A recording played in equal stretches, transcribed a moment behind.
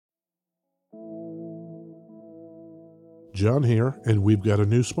John here, and we've got a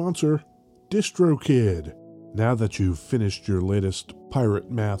new sponsor, DistroKid. Now that you've finished your latest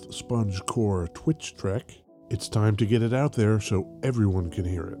Pirate Math Sponge Core Twitch trek, it's time to get it out there so everyone can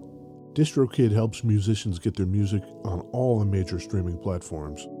hear it. DistroKid helps musicians get their music on all the major streaming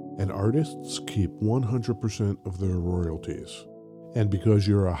platforms, and artists keep 100% of their royalties. And because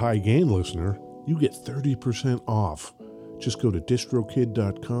you're a High Gain listener, you get 30% off. Just go to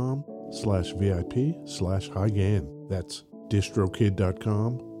distrokid.com/VIP/highgain. That's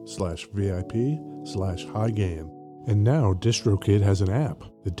distrokid.com/VIP/highgain. And now DistroKid has an app.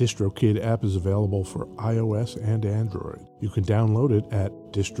 The DistroKid app is available for iOS and Android. You can download it at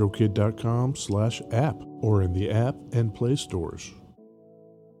distrokid.com/app or in the app and Play stores.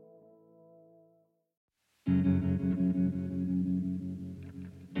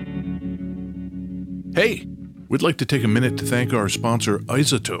 Hey, we'd like to take a minute to thank our sponsor,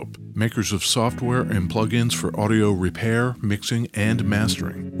 iZotope, makers of software and plugins for audio repair, mixing, and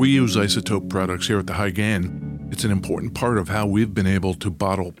mastering. We use iZotope products here at the High Gain. It's an important part of how we've been able to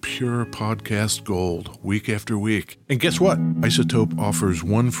bottle pure podcast gold week after week. And guess what? iZotope offers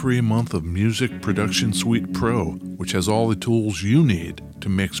 1 free month of Music Production Suite Pro, which has all the tools you need to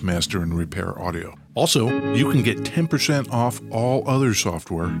mix, master, and repair audio. Also, you can get 10% off all other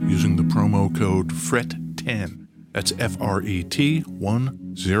software using the promo code FRET10. That's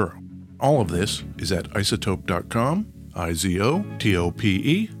FRET10. All of this is at iZotope.com,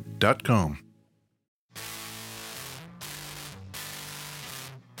 IZOTOPE.com.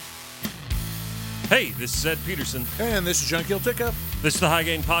 Hey, this is Ed Peterson. And this is John Kieltyka. This is the High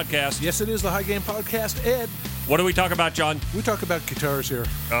Gain Podcast. Yes, it is the High Gain Podcast. Ed, What do we talk about, John? we talk about guitars here.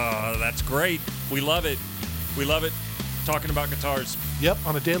 That's great. We love it. We love it. Talking about guitars. Yep,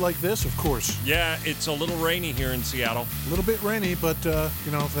 on a day like this, of course. Yeah, it's a little rainy here in Seattle. A little bit rainy, but,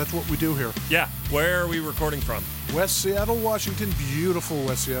 that's what we do here. Yeah. Where are we recording from? West Seattle, Washington. Beautiful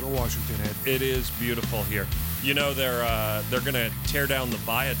West Seattle, Washington, Ed. It is beautiful here. You know, they're going to tear down the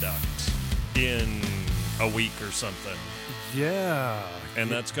viaduct in a week or something. Yeah. And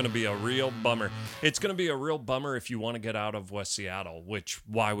that's going to be a real bummer. It's going to be a real bummer if you want to get out of West Seattle, which,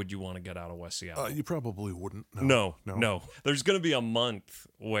 why would you want to get out of West Seattle? You probably wouldn't. No. There's going to be a month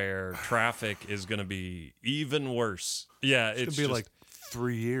where traffic is going to be even worse. Yeah, It's going to be like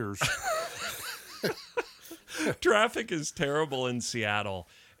 3 years. Traffic is terrible in Seattle,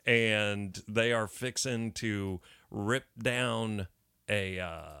 and they are fixing to rip down a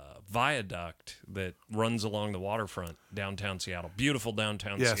viaduct that runs along the waterfront downtown Seattle. Beautiful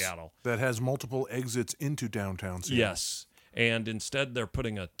downtown Seattle. That has multiple exits into downtown Seattle. Yes. And instead they're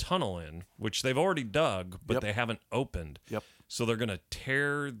putting a tunnel in, which they've already dug, but they haven't opened. Yep. So they're going to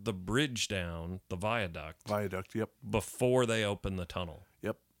tear the bridge down, the viaduct. Yep. Before they open the tunnel.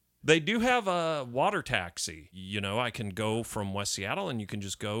 Yep. They do have a water taxi. You know, I can go from West Seattle and you can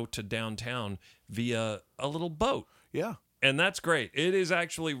just go to downtown via a little boat. Yeah. And that's great. It is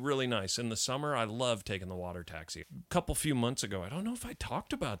actually really nice. In the summer, I love taking the water taxi. A few months ago, I don't know if I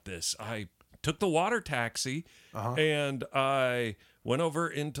talked about this. I took the water taxi and I went over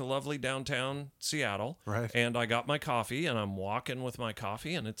into lovely downtown Seattle. Right. And I got my coffee and I'm walking with my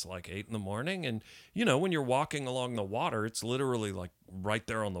coffee and it's like 8 a.m. And, you know, when you're walking along the water, it's literally like right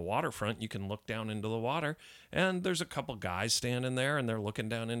there on the waterfront. You can look down into the water and there's a couple guys standing there and they're looking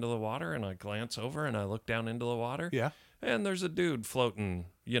down into the water. And I glance over and I look down into the water. Yeah. And there's a dude floating,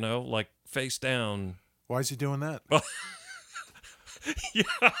 you know, like face down. Why is he doing that?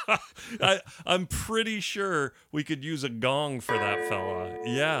 Yeah, I'm pretty sure we could use a gong for that fella.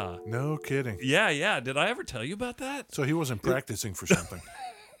 Yeah. No kidding. Yeah. Did I ever tell you about that? So he wasn't practicing for something.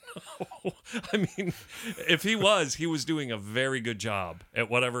 I mean, if he was doing a very good job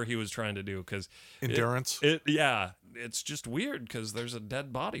at whatever he was trying to do. Because Endurance? It's just weird because there's a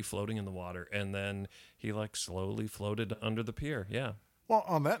dead body floating in the water. And then he like slowly floated under the pier. Yeah. Well,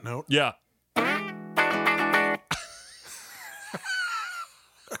 on that note. Yeah.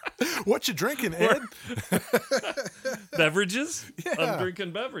 What you drinking, Ed? Beverages? Yeah. I'm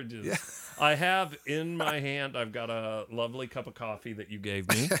drinking beverages. Yeah. I have in my hand, I've got a lovely cup of coffee that you gave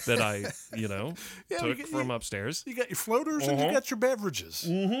me that I, took from upstairs. You got your floaters and you got your beverages.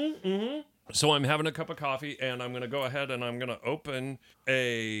 So I'm having a cup of coffee and I'm going to go ahead and I'm going to open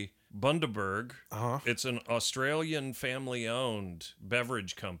a Bundaberg. It's an Australian family-owned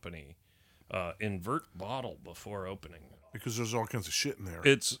beverage company. Invert bottle before opening. Because there's all kinds of shit in there.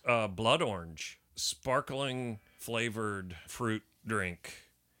 It's blood orange, sparkling flavored fruit drink,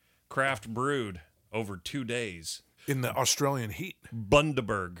 craft brewed over 2 days. In the Australian heat.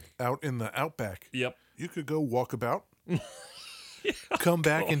 Bundaberg. Out in the outback. Yep. You could go walk about. Come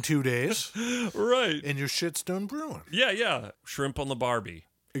back in 2 days, Right. and your shit's done brewing. Yeah. Shrimp on the Barbie.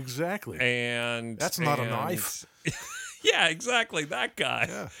 Exactly. And That's not a knife. Yeah, exactly. That guy.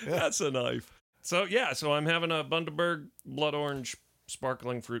 Yeah. That's a knife. So I'm having a Bundaberg blood orange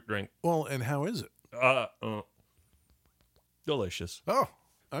sparkling fruit drink. Well, and how is it? Delicious. Oh,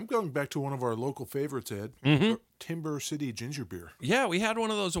 I'm going back to one of our local favorites, Ed. Timber City Ginger Beer. Yeah, we had one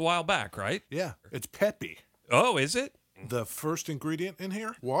of those a while back, right? Yeah, it's peppy. Oh, is it? The first ingredient in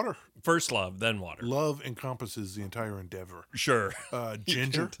here, water. First love, then water. Love encompasses the entire endeavor. Sure.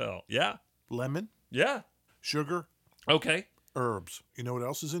 Ginger, You can tell. Yeah. lemon, Yeah. sugar, Okay. herbs. You know what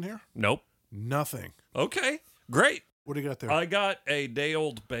else is in here? Nope. Nothing. Okay. Great. What do you got there? I got a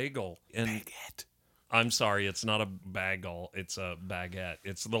day-old bagel. And Baguette. I'm sorry, it's not a bagel. It's a baguette.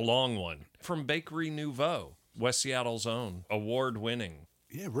 It's the long one. From Bakery Nouveau, West Seattle's own. Award-winning.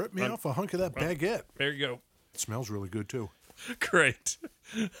 Yeah, rip me off a hunk of that baguette. There you go. It smells really good, too. Great.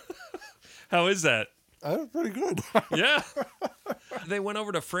 How is that? That was pretty good. Yeah. They went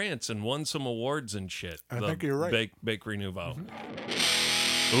over to France and won some awards and shit. I think you're right. Bakery Nouveau.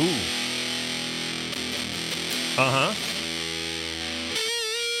 Ooh. Uh-huh.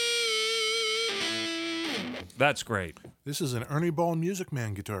 That's great. This is an Ernie Ball Music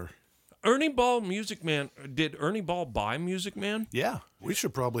Man guitar. Ernie Ball Music Man. Did Ernie Ball buy Music Man? Yeah, we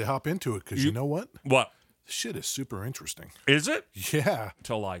should probably hop into it because you know what? What? This shit is super interesting. Is it? Yeah,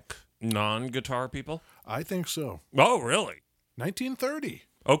 To like non-guitar people? I think so. Oh, really? 1930.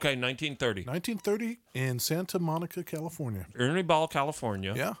 Okay, 1930. 1930 in Santa Monica, California. Ernie Ball,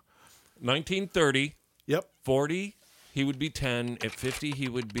 California. Yeah. 1930. Yep. 40, he would be 10. At 50, he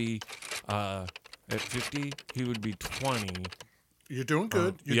would be 20. You're doing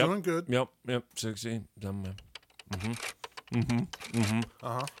good. You're doing good. Yep. 60.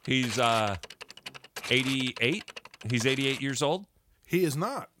 He's 88. He's 88 years old. He is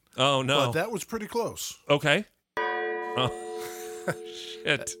not. Oh no. But that was pretty close. Okay. Oh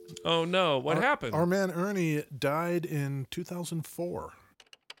shit. Oh no. What happened? Our man Ernie died in 2004.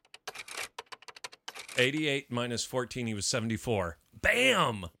 88 minus 14, he was 74.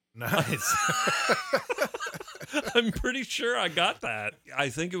 Bam! Nice. I'm pretty sure I got that. I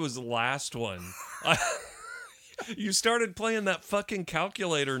think it was the last one. You started playing that fucking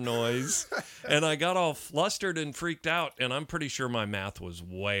calculator noise, and I got all flustered and freaked out, and I'm pretty sure my math was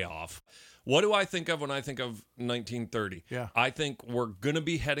way off. What do I think of when I think of 1930? Yeah. I think we're going to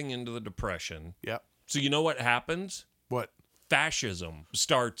be heading into the Depression. Yep. So you know what happens? What? Fascism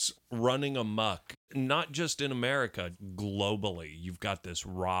starts running amok, not just in America, globally. You've got this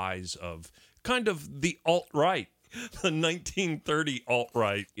rise of kind of the alt-right, the 1930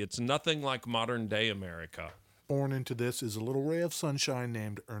 alt-right. It's nothing like modern day America. Born into this is a little ray of sunshine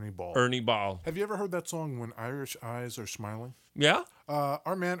named Ernie Ball. Ernie Ball. Have you ever heard that song, When Irish Eyes Are Smiling? Yeah?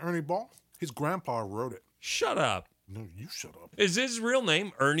 Our man Ernie Ball, his grandpa wrote it. Shut up. No, you shut up. Is his real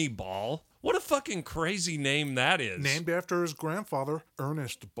name Ernie Ball? What a fucking crazy name that is. Named after his grandfather,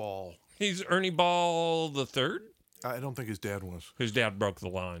 Ernest Ball. He's Ernie Ball the third? I don't think his dad was. His dad broke the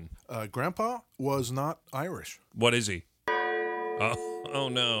line. Grandpa was not Irish. What is he? Oh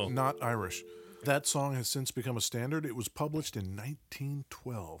no. Not Irish. That song has since become a standard. It was published in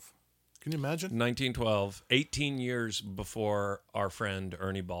 1912. Can you imagine? 1912, 18 years before our friend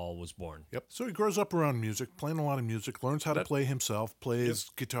Ernie Ball was born. Yep. So he grows up around music, playing a lot of music, learns how to play himself,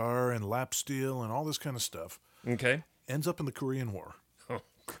 plays guitar and lap steel and all this kind of stuff. Okay. Ends up in the Korean War. Oh,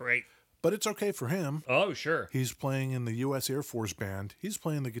 great. But it's okay for him. Oh, sure. He's playing in the U.S. Air Force Band. He's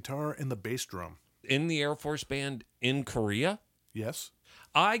playing the guitar and the bass drum. In the Air Force Band in Korea? Yes.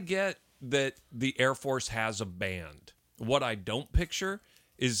 I get that the Air Force has a band. What I don't picture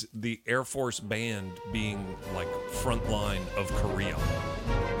is the Air Force Band being like front line of Korea.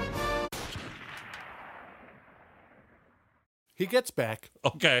 He gets back.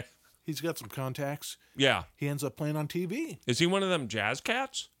 Okay. He's got some contacts. Yeah. He ends up playing on TV. Is he one of them jazz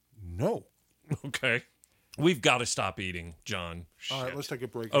cats? No. Okay. We've got to stop eating, John. All right, Shit. let's take a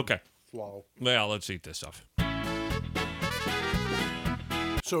break. Okay. Swallow. Yeah, let's eat this stuff.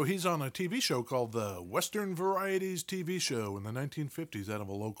 So he's on a TV show called the Western Varieties TV Show in the 1950s out of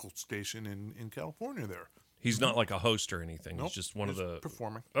a local station in California there. He's not like a host or anything. Nope, He's just one of the...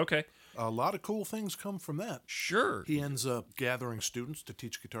 performing. Okay. A lot of cool things come from that. Sure. He ends up gathering students to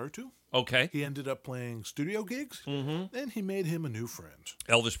teach guitar to. Okay. He ended up playing studio gigs. Mm-hmm. And he made him a new friend.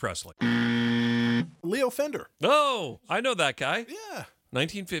 Elvis Presley. Leo Fender. Oh, I know that guy. Yeah.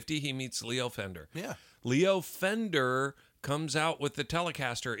 1950, he meets Leo Fender. Yeah. Leo Fender comes out with the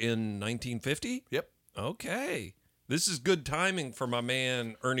Telecaster in 1950? Yep. Okay. This is good timing for my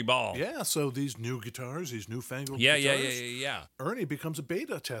man Ernie Ball. Yeah, so these new guitars, these newfangled Yeah. guitars. Ernie becomes a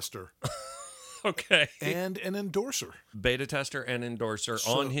beta tester Okay. and an endorser. Beta tester and endorser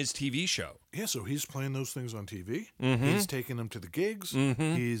on his TV show. Yeah, so he's playing those things on TV. Mm-hmm. He's taking them to the gigs.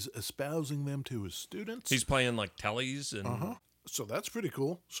 Mm-hmm. He's espousing them to his students. He's playing like tellies and... So that's pretty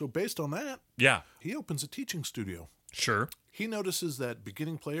cool. So based on that, Yeah. he opens a teaching studio. Sure. He notices that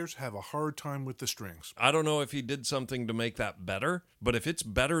beginning players have a hard time with the strings. I don't know if he did something to make that better, but if it's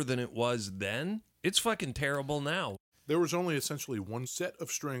better than it was then, it's fucking terrible now. There was only essentially one set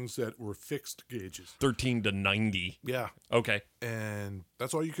of strings that were fixed gauges. 13 to 90. Yeah. Okay. And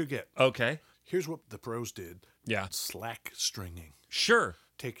that's all you could get. Okay. Here's what the pros did. Yeah. Slack stringing. Sure.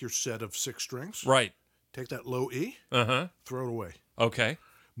 Take your set of 6 strings. Right. Take that low E. Uh-huh. Throw it away. Okay.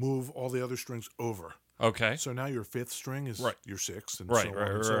 Move all the other strings over. Okay. So now your 5th string is your 6th and Right, so on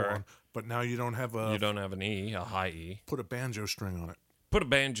right, and so right. on. But now you don't have You don't have an E, a high E. put a banjo string on it. Put a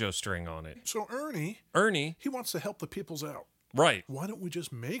banjo string on it. So Ernie. he wants to help the peoples out. Right. Why don't we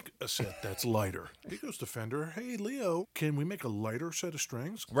just make a set that's lighter? He goes to Fender. Hey, Leo, can we make a lighter set of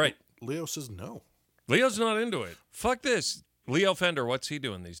strings? Right. Leo says no. Leo's not into it. Fuck this. Leo Fender, what's he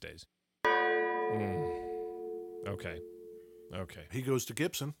doing these days? Okay. He goes to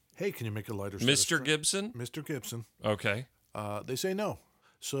Gibson. Hey, can you make a lighter set of Mr. strings? Gibson? Mr. Gibson. Okay. They say no.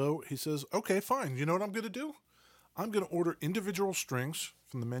 So he says, okay, fine. You know what I'm going to do? I'm going to order individual strings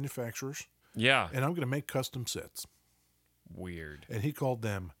from the manufacturers, Yeah. and I'm going to make custom sets. Weird. And he called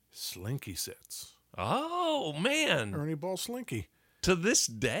them Slinky sets. Oh, man. Ernie Ball Slinky. To this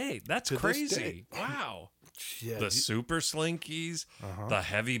day. That's To this crazy. day. Wow. Yeah, The super slinkies, the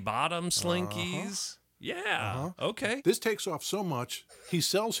heavy bottom slinkies. Yeah. Okay. This takes off so much, he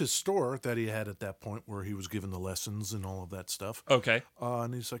sells his store that he had at that point where he was given the lessons and all of that stuff. Okay.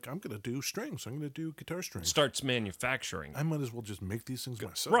 And he's like, I'm going to do strings. I'm going to do guitar strings. Starts manufacturing. I might as well just make these things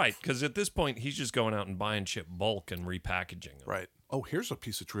myself. Right, because at this point, he's just going out and buying shit bulk and repackaging them. Right. Oh, here's a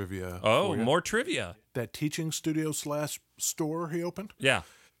piece of trivia. Oh, for you. more trivia. That teaching studio / store he opened. Yeah.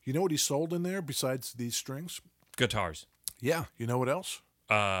 You know what he sold in there besides these strings? Guitars. Yeah. You know what else?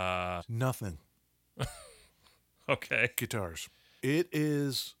 Nothing. Okay. Guitars. It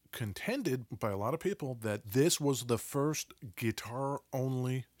is contended by a lot of people that this was the first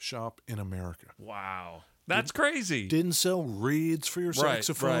guitar-only shop in America. Wow. That's crazy. Didn't sell reeds for your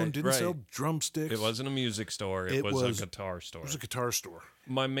saxophone. Didn't sell drumsticks. It wasn't a music store. It was a guitar store. It was a guitar store.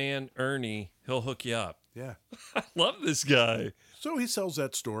 My man, Ernie, he'll hook you up. Yeah. I love this guy. So he sells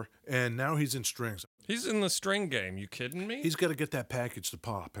that store, and now he's in strings. He's in the string game. You kidding me? He's got to get that package to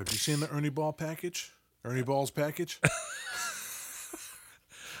pop. Have you seen the Ernie Ball package? Ernie Ball's package?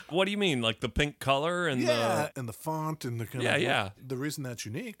 What do you mean? Like the pink color and and the font and the kind of... Yeah. The reason that's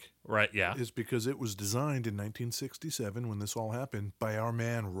unique Right, yeah. is because it was designed in 1967 when this all happened by our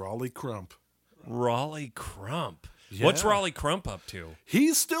man Raleigh Crump. Raleigh Crump. Yeah. What's Raleigh Crump up to?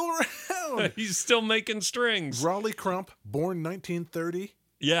 He's still around. He's still making strings. Raleigh Crump, born 1930,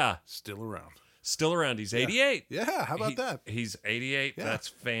 Yeah. still around. Still around. He's 88. Yeah, how about that? He's 88. Yeah. That's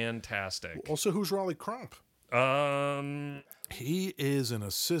fantastic. Also, who's Raleigh Crump? He is an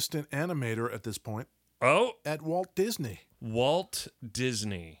assistant animator at this point Oh, at Walt Disney. Walt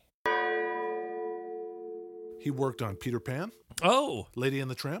Disney. He worked on Peter Pan, Oh, Lady and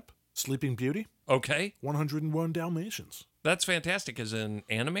the Tramp, Sleeping Beauty, okay. 101 Dalmatians. That's fantastic. As an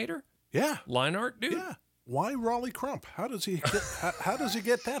animator? Yeah, Line art dude? yeah. Why Raleigh Crump? How does he get? how does he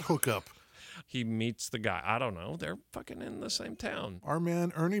get that hookup? He meets the guy. I don't know. They're fucking in the same town. Our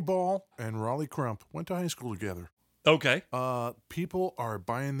man Ernie Ball and Raleigh Crump went to high school together. Okay. People are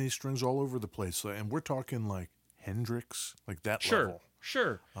buying these strings all over the place, and we're talking like Hendrix, like that Sure. level.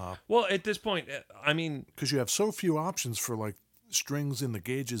 Sure. Well, at this point, I mean, Because you have so few options for like strings in the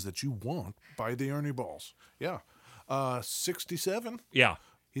gauges that you want. Buy the Ernie Balls. Yeah. 67. yeah.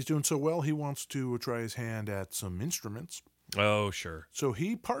 He's doing so well, he wants to try his hand at some instruments. Oh, sure. So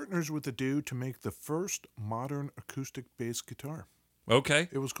he partners with a dude to make the first modern acoustic bass guitar. Okay.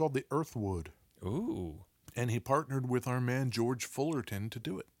 It was called the Earthwood. Ooh. And he partnered with our man George Fullerton to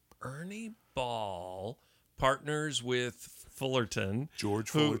do it. Ernie Ball partners with Fullerton. George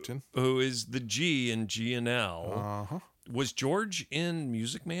Fullerton. Who is the G in G&L. Uh-huh. Was George in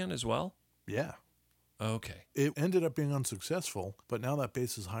Music Man as well? Yeah. Okay. It ended up being unsuccessful, but now that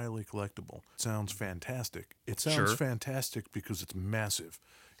bass is highly collectible. It sounds fantastic. It sounds Sure. fantastic because it's massive.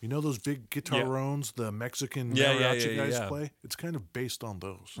 You know those big guitarones the Mexican Yeah, mariachi guys yeah. play? It's kind of based on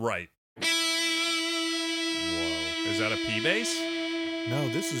those. Right. Whoa. Is that a P bass? No,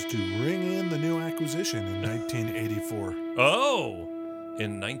 this is to ring in the new acquisition in 1984. Oh.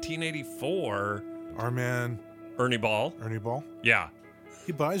 In 1984. Our man Ernie Ball. Ernie Ball. Yeah.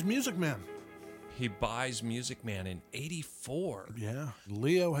 He buys Music Man. He buys Music Man in 84. Yeah.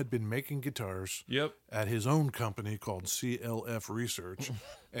 Leo had been making guitars Yep. at his own company called CLF Research,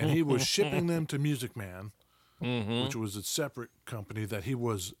 and he was shipping them to Music Man, which was a separate company that he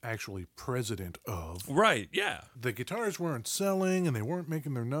was actually president of. Right, yeah. The guitars weren't selling, and they weren't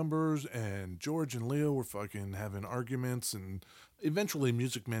making their numbers, and George and Leo were fucking having arguments, and eventually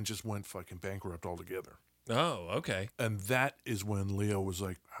Music Man just went fucking bankrupt altogether. Oh, okay. And that is when Leo was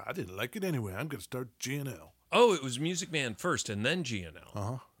like, I didn't like it anyway. I'm going to start G&L. Oh, it was Music Man first and then G&L.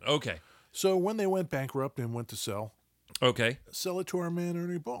 Uh-huh. Okay. So when they went bankrupt and went to sell it to our man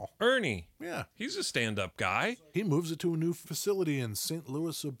Ernie Ball. Ernie. Yeah. He's a stand-up guy. He moves it to a new facility in St.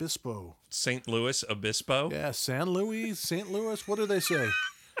 Louis Obispo. St. Louis Obispo? Yeah, San Luis, St. Louis. What do they say?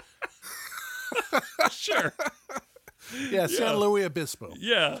 Sure. Yeah, San Luis Obispo.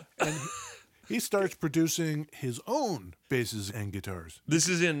 Yeah. And he starts producing his own basses and guitars. This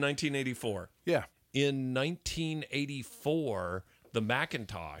is in 1984. Yeah. In 1984, the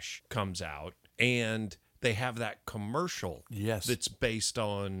Macintosh comes out, and they have that commercial. Yes. That's based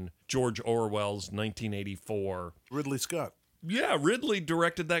on George Orwell's 1984. Ridley Scott. Yeah, Ridley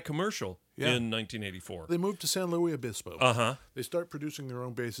directed that commercial Yeah. in 1984. They moved to San Luis Obispo. Uh-huh. They start producing their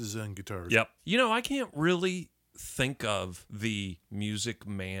own basses and guitars. Yep. You know, I can't really think of the Music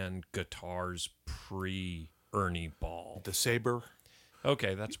Man guitars pre-Ernie Ball. The Sabre.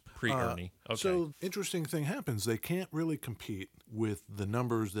 Okay, that's pre-Ernie. Okay. So, interesting thing happens. They can't really compete with the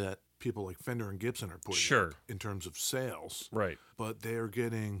numbers that people like Fender and Gibson are putting up in terms of sales. Right. But they are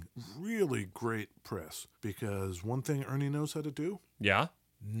getting really great press because one thing Ernie knows how to do, Yeah?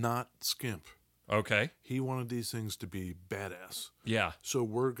 not skimp. Okay. He wanted these things to be badass. Yeah. So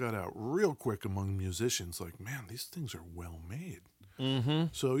word got out real quick among musicians like, man, these things are well made. Mm-hmm.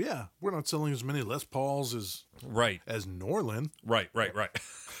 So, yeah, we're not selling as many Les Pauls as Norlin. Right.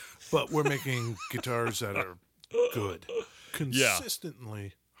 But we're making guitars that are good.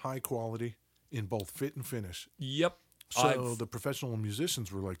 Consistently high quality in both fit and finish. Yep. So the professional musicians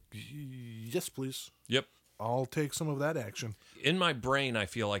were like, yes, please. Yep. I'll take some of that action. In my brain, I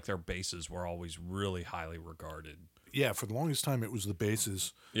feel like their basses were always really highly regarded. Yeah, for the longest time, it was the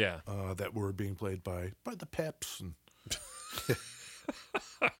basses that were being played by the Peps. And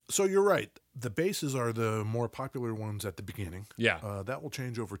so you're right. The basses are the more popular ones at the beginning. Yeah. That will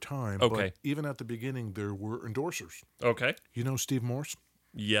change over time. Okay. But even at the beginning, there were endorsers. Okay. You know Steve Morse?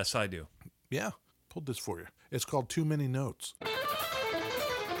 Yes, I do. Yeah. Pulled this for you. It's called Too Many Notes.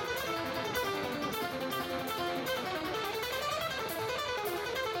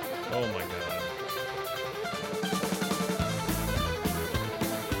 Oh, my God.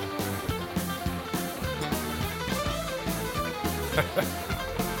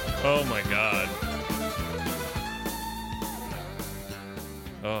 Oh, my God.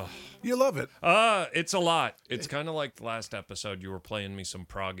 Oh. You love it. It's a lot. It's kind of like the last episode. You were playing me some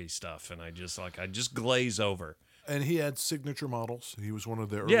proggy stuff, and I just glaze over. And he had signature models. He was one of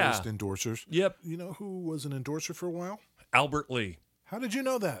the earliest endorsers. Yep. You know who was an endorser for a while? Albert Lee. How did you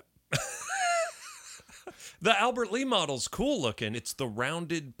know that? The Albert Lee model's cool looking. It's the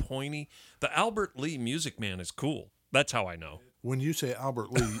rounded, pointy. The Albert Lee Music Man is cool. That's how I know. When you say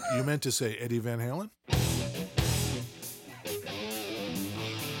Albert Lee, you meant to say Eddie Van Halen?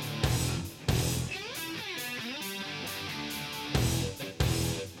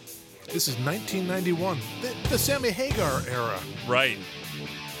 This is 1991, the Sammy Hagar era. Right.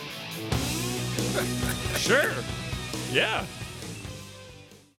 Sure. Yeah.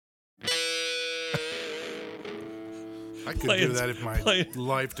 I could do that if my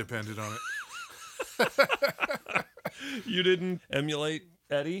life depended on it. You didn't emulate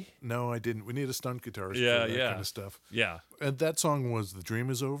Eddie? No, I didn't. We need a stunt guitarist for that kind of stuff. Yeah. And that song was The Dream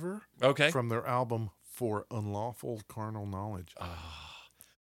Is Over. Okay. From their album For Unlawful Carnal Knowledge.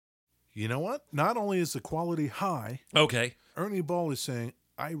 You know what? Not only is the quality high, Ernie Ball is saying,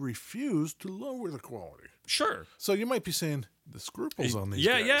 I refuse to lower the quality. Sure. So you might be saying, the scruples on these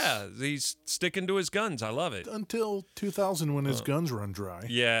guys. Yeah. He's sticking to his guns. I love it. Until 2000 when his guns run dry.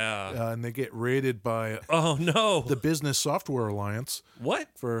 Yeah. And they get raided by the Business Software Alliance. What?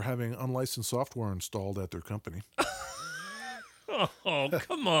 For having unlicensed software installed at their company. Oh,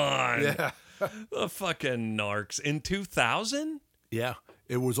 come on. Yeah. The fucking narcs. In 2000? Yeah.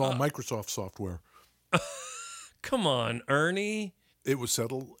 It was all Microsoft software. Come on, Ernie. It was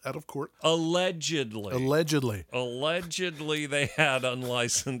settled out of court. Allegedly. Allegedly, they had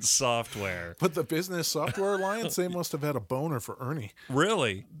unlicensed software. But the Business Software Alliance, they must have had a boner for Ernie.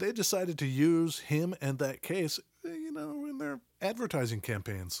 Really? They decided to use him and that case, in their advertising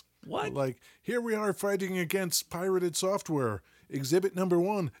campaigns. What? Like, here we are fighting against pirated software. Exhibit number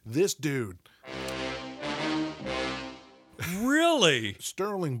 1, this dude. Really?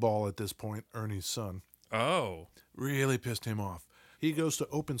 Sterling Ball at this point, Ernie's son. Oh. Really pissed him off. He goes to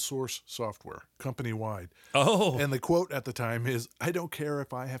open source software, company-wide. Oh. And the quote at the time is, I don't care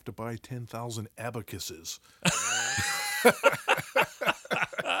if I have to buy 10,000 abacuses.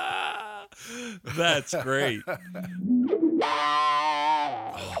 That's great.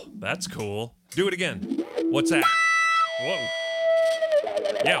 Oh, that's cool. Do it again. What's that? Whoa.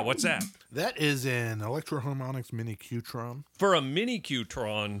 Yeah, what's that? That is an Electro-Harmonix Mini Qtron. For a Mini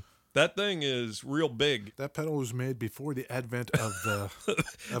Qtron, that thing is real big. That pedal was made before the advent of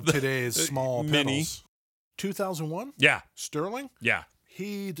today's small Mini. pedals. 2001? Yeah. Sterling? Yeah.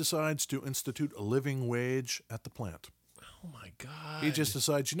 He decides to institute a living wage at the plant. Oh, my God. He just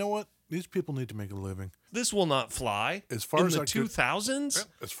decides, you know what? These people need to make a living. This will not fly. As far in as the I could- 2000s?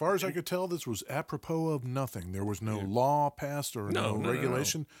 As far as I could tell, this was apropos of nothing. There was no law passed or no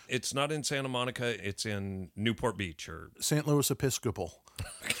regulation. No. It's not in Santa Monica. It's in Newport Beach or St. Louis Episcopal.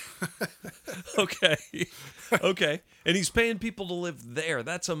 Okay. Okay. And he's paying people to live there.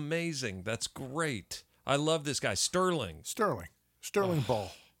 That's amazing. That's great. I love this guy. Sterling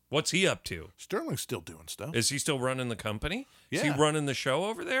Ball. What's he up to? Sterling's still doing stuff. Is he still running the company? Yeah. Is he running the show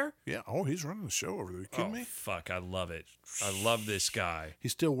over there? Yeah. Oh, he's running the show over there. You kidding me? Fuck. I love it. I love this guy.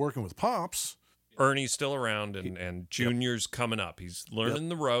 He's still working with Pops. Ernie's still around and Junior's coming up. He's learning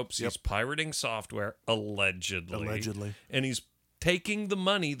the ropes. Yep. He's pirating software, allegedly. Allegedly. And he's taking the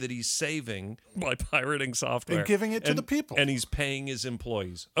money that he's saving by pirating software And giving it to the people. And he's paying his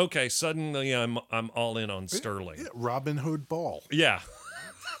employees. Okay, suddenly I'm all in on Sterling. Yeah, Robin Hood Ball. Yeah.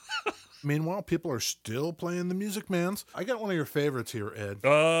 Meanwhile, people are still playing the Music Mans. I got one of your favorites here, Ed.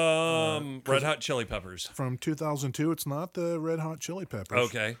 Red Hot Chili Peppers. From 2002. It's not the Red Hot Chili Peppers.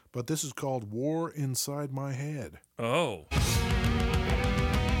 Okay. But this is called War Inside My Head. Oh.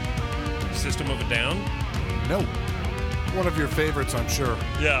 System of a Down? No. One of your favorites, I'm sure.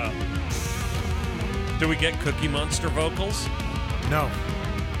 Yeah. Do we get Cookie Monster vocals? No.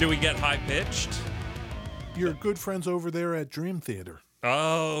 Do we get high-pitched? Your good friends over there at Dream Theater.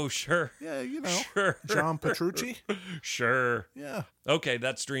 Oh, sure. Yeah, you know. Sure. John Petrucci. Sure. Yeah. Okay,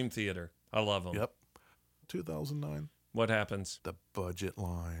 that's Dream Theater. I love them. Yep. 2009. What happens? The budget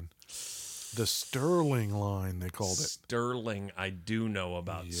line. The Sterling line, they called it. Sterling. I do know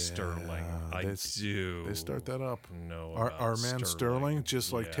about Sterling. I do. They start that up. No. Our man Sterling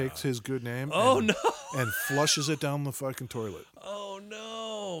just takes his good name no. and flushes it down the fucking toilet. Oh,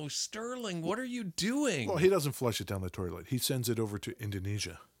 no. Sterling, what are you doing? Well, he doesn't flush it down the toilet. He sends it over to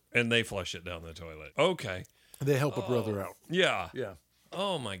Indonesia. And they flush it down the toilet. Okay. They help a brother out. Yeah. Yeah.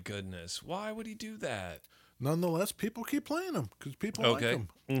 Oh, my goodness. Why would he do that? Nonetheless, people keep playing them because people like them.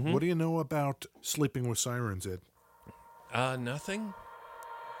 Mm-hmm. What do you know about Sleeping with Sirens, Ed? Nothing.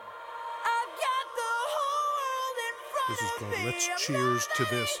 This is called Let's Cheers to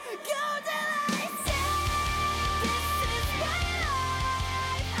This.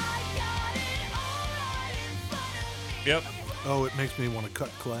 Yep. Oh, it makes me want to cut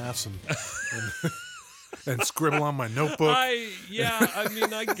class and scribble on my notebook. I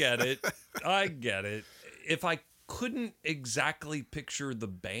mean, I get it. If I couldn't exactly picture the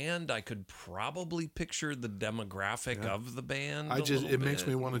band, I could probably picture the demographic of the band. It makes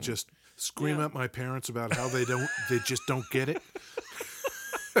me want to just scream at my parents about how they just don't get it.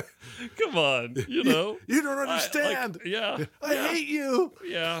 Come on, you know. You don't understand. I hate you.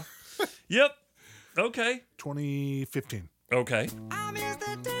 Yeah. Yep. Okay. 2015. Okay. I miss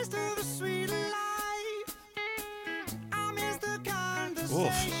the taste of a sweet life. I miss the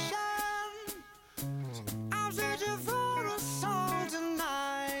conversation. I'm searching for a song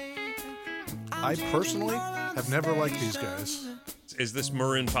tonight. I personally have never liked these guys. Is this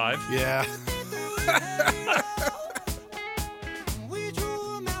Maroon 5? Yeah.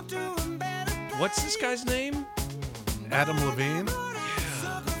 What's this guy's name? Adam Levine.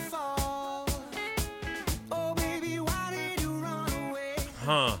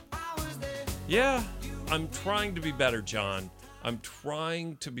 Huh. Yeah, I'm trying to be better, John. I'm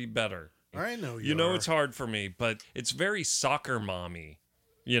trying to be better. I know you know it's hard for me, but it's very soccer mommy,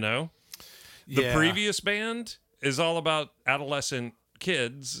 you know? The previous band is all about adolescent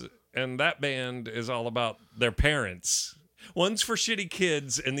kids, and that band is all about their parents. One's for shitty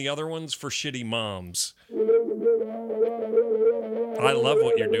kids, and the other one's for shitty moms. I love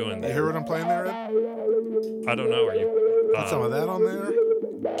what you're doing there. You hear what I'm playing there, Ed? I don't know. Are you... Put some of that on there?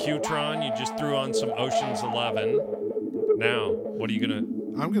 Qtron, you just threw on some Ocean's 11. Now, what are you going to...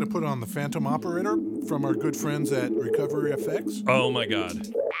 I'm going to put on the Phantom Operator from our good friends at Recovery Effects. Oh, my God.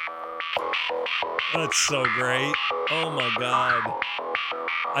 That's so great. Oh, my God.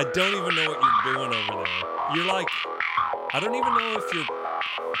 I don't even know what you're doing over there. You're like, I don't even know if you're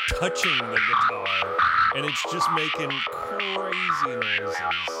touching the guitar, and it's just making crazy noises.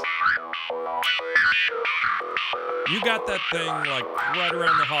 You got that thing like right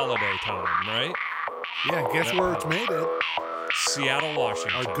around the holiday time, right? Yeah, guess where it's made at? Seattle,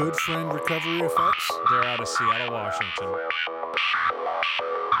 Washington. Our good friend Recovery Effects. They're out of Seattle, Washington.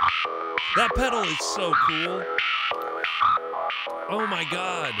 That pedal is so cool. Oh my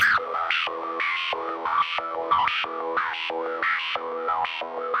God.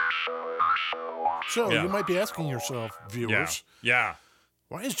 So you might be asking yourself, viewers, Yeah.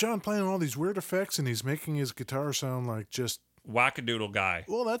 why is John playing all these weird effects and he's making his guitar sound like just Wackadoodle guy.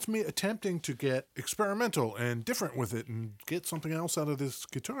 Well, that's me attempting to get experimental and different with it and get something else out of this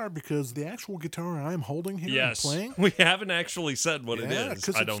guitar, because the actual guitar I'm holding here and playing. We haven't actually said what it is.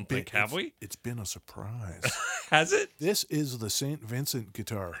 I don't think, have we? It's been a surprise. Has it? This is the St. Vincent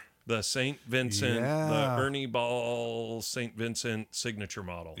guitar. The St. Vincent, the Ernie Ball St. Vincent signature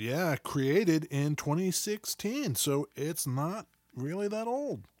model. Yeah, created in 2016, so it's not really that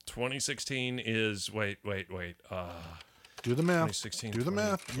old. 2016 is, wait. Do the math. 2016, Do the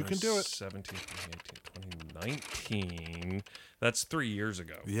math. You can do it. 17, 2018, 2019. That's 3 years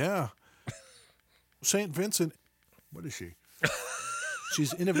ago. Yeah. St. Vincent, what is she?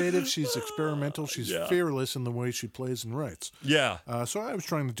 She's innovative. She's experimental. She's fearless in the way she plays and writes. Yeah. So I was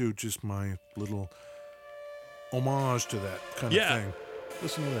trying to do just my little homage to that kind of thing.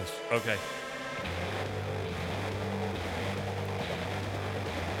 Listen to this. Okay.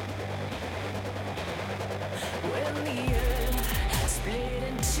 When the earth split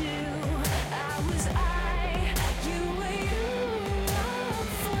in two, I was you were you,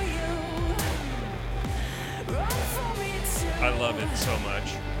 run for me too. I love it so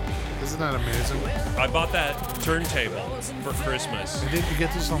much. Isn't that amazing? I bought that turntable for Christmas. And did you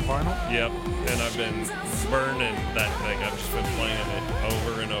get this on vinyl? Yep. And I've been burning that thing. I've just been playing it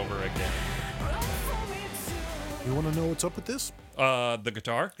over and over again. You want to know what's up with this? The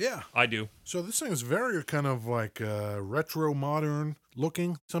guitar? Yeah. I do. So this thing is very kind of like retro modern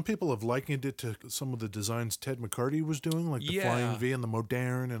looking. Some people have likened it to some of the designs Ted McCarty was doing, like the Flying V and the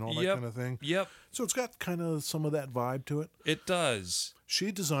Moderne and all that kind of thing. Yep. So it's got kind of some of that vibe to it. It does.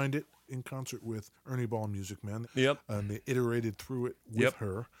 She designed it in concert with Ernie Ball Music Man. Yep. And they iterated through it with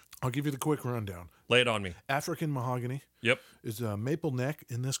her. I'll give you the quick rundown. Lay it on me. African mahogany. Yep. Is a maple neck,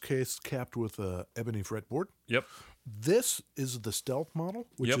 in this case capped with a ebony fretboard. Yep. This is the stealth model,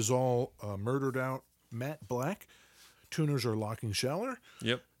 which is all murdered out matte black. Tuners are locking shallow.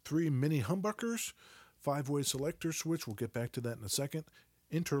 Yep. 3 mini humbuckers, 5-way selector switch. We'll get back to that in a second.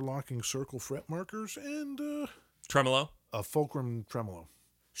 Interlocking circle fret markers and tremolo. A fulcrum tremolo.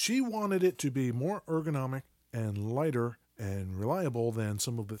 She wanted it to be more ergonomic and lighter and reliable than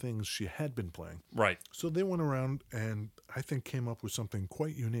some of the things she had been playing. Right. So they went around and I think came up with something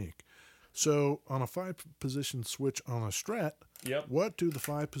quite unique. So on a 5-position switch on a Strat, what do the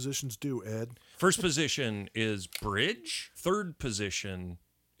 5 positions do, Ed? First position is bridge. Third position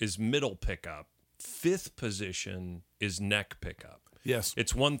is middle pickup. 5th position is neck pickup. Yes.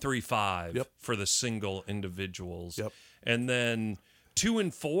 It's 1, 3, 5 for the single individuals. Yep. And then 2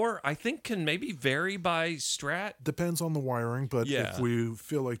 and 4, I think, can maybe vary by Strat. Depends on the wiring, but if we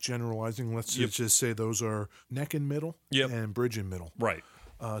feel like generalizing, let's just say those are neck and middle and bridge and middle. Right.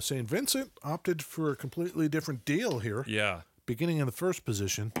 St. Vincent opted for a completely different deal here. Yeah. Beginning in the first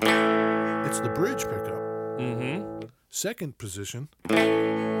position, it's the bridge pickup. Mm-hmm. Second position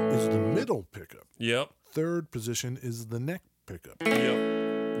is the middle pickup. Yep. Third position is the neck pickup.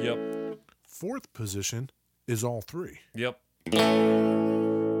 Yep. Fourth position is all 3. Yep.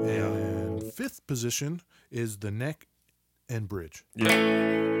 And 5th position is the neck and bridge. Yep.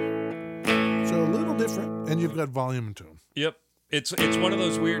 So a little different, and you've got volume and tone. Yep. It's one of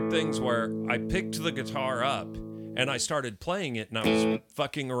those weird things where I picked the guitar up and I started playing it and I was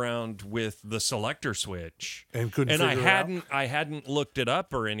fucking around with the selector switch and couldn't figure it out. I hadn't looked it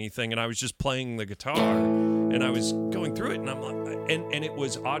up or anything, and I was just playing the guitar and I was going through it and I'm like, and it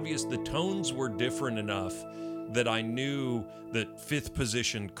was obvious the tones were different enough that I knew that 5th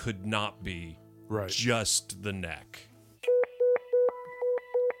position could not be just the neck.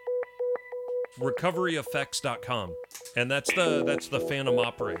 recoveryeffects.com, and that's the Phantom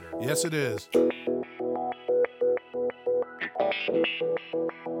Operator. Yes, it is.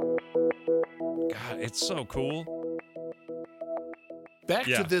 God, it's so cool. Back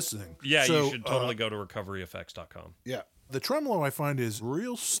to this thing. Yeah, so, you should totally go to recoveryeffects.com. Yeah. The tremolo, I find, is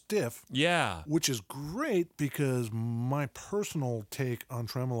real stiff. Yeah. Which is great because my personal take on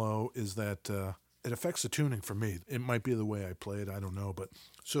tremolo is that it affects the tuning for me. It might be the way I play it, I don't know. But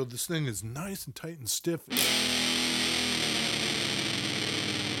so this thing is nice and tight and stiff.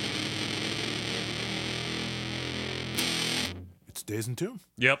 It stays in tune.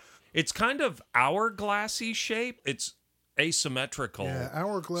 Yep. It's kind of hourglassy shape. It's asymmetrical. Yeah,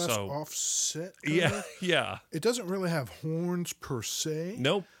 hourglass offset. Yeah, yeah. It doesn't really have horns per se.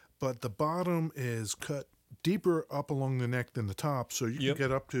 Nope. But the bottom is cut deeper up along the neck than the top, so you can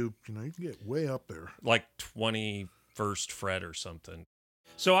get up to, you can get way up there. Like 21st fret or something.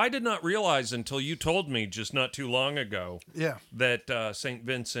 So I did not realize until you told me just not too long ago that St.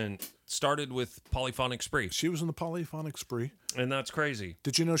 Vincent started with polyphonic spree. She was in the polyphonic spree. And that's crazy.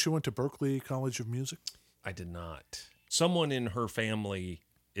 Did you know she went to Berklee College of Music? I did not. Someone in her family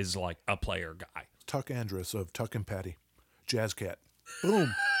is like a player guy. Tuck Andrus of Tuck and Patty. Jazz Cat.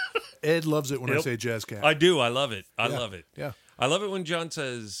 Boom. Ed loves it when I say Jazz Cat. I do. I love it. I love it. Yeah. I love it when John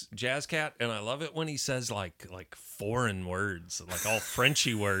says Jazz Cat, and I love it when he says like foreign words, like all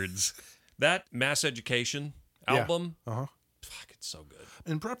Frenchy words. That Mass Education album, fuck, it's so good.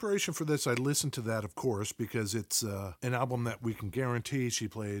 In preparation for this, I listened to that, of course, because it's an album that we can guarantee she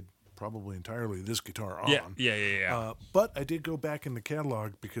played probably entirely this guitar on. Yeah. But I did go back in the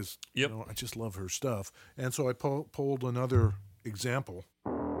catalog because I just love her stuff. And so I pulled another example.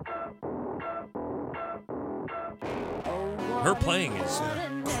 Her playing is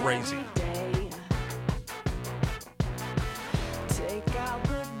crazy.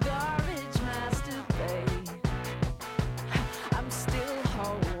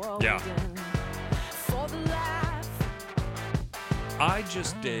 Yeah. I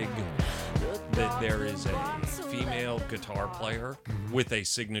just dig that there is a female guitar player with a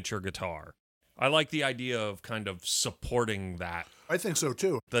signature guitar. I like the idea of kind of supporting that. I think so,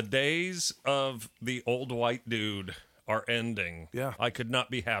 too. The days of the old white dude are ending. Yeah. I could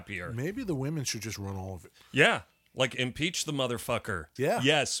not be happier. Maybe the women should just run all of it. Yeah. Like impeach the motherfucker. Yeah.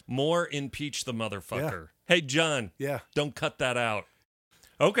 Yes. More impeach the motherfucker. Yeah. Hey, John. Yeah. Don't cut that out.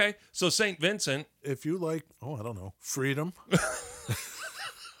 Okay. So St. Vincent. If you like, I don't know, freedom.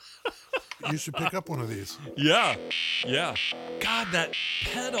 You should pick up one of these. Yeah. Yeah. God, that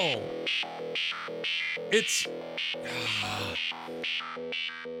pedal. It's...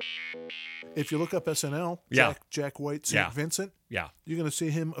 If you look up SNL, Jack White, St. Vincent, you're going to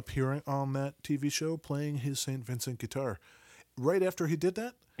see him appearing on that TV show playing his St. Vincent guitar. Right after he did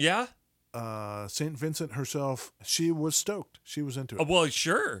that, St. Vincent herself, she was stoked. She was into it. Well,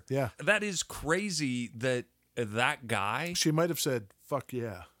 sure. Yeah. That is crazy that guy... She might have said, fuck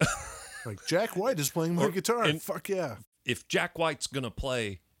yeah. Like, Jack White is playing my guitar. Fuck yeah. If Jack White's going to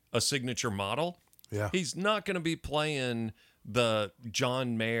play a signature model, he's not going to be playing the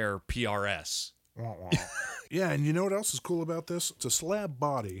John Mayer PRS. Yeah, and you know what else is cool about this? It's a slab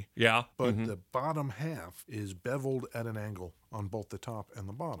body. Yeah. But the bottom half is beveled at an angle on both the top and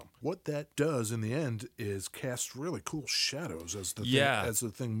the bottom. What that does in the end is cast really cool shadows as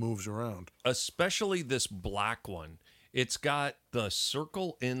the thing moves around. Especially this black one. It's got the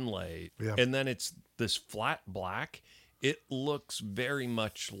circle inlay, and then it's this flat black. It looks very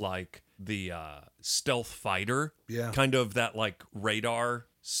much like the stealth fighter. Yeah. Kind of that like radar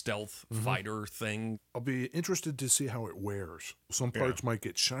stealth fighter thing. I'll be interested to see how it wears. Some parts might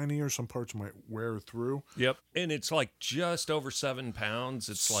get shinier, some parts might wear through. Yep. And it's like just over 7 pounds.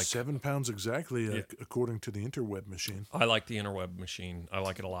 It's like 7 pounds exactly, according to the interweb machine. I like the interweb machine. I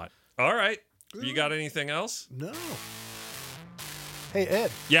like it a lot. All right. You got anything else? No. Hey,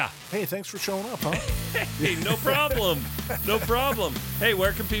 Ed. Yeah. Hey, thanks for showing up, huh? Hey, no problem. No problem. Hey,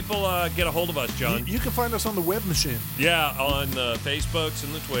 where can people get a hold of us, John? You can find us on the web machine. Yeah, on the Facebooks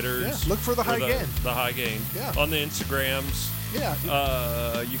and the Twitters. Yeah, look for the High Gain. The High Gain. Yeah. On the Instagrams. Yeah.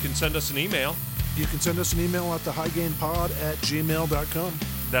 You can send us an email. You can send us an email at thehighgainpod@gmail.com.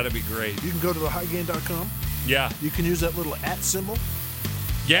 That'd be great. You can go to thehighgain.com. Yeah. You can use that little @ symbol.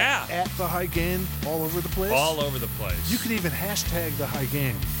 Yeah. At the High Gain all over the place. All over the place. You could even hashtag the High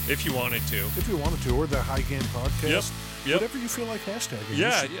Gain. If you wanted to. If you wanted to, or the High Gain podcast. Yep. Whatever you feel like hashtagging.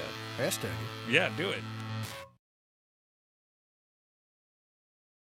 Yeah. Hashtag it. Yeah, do it.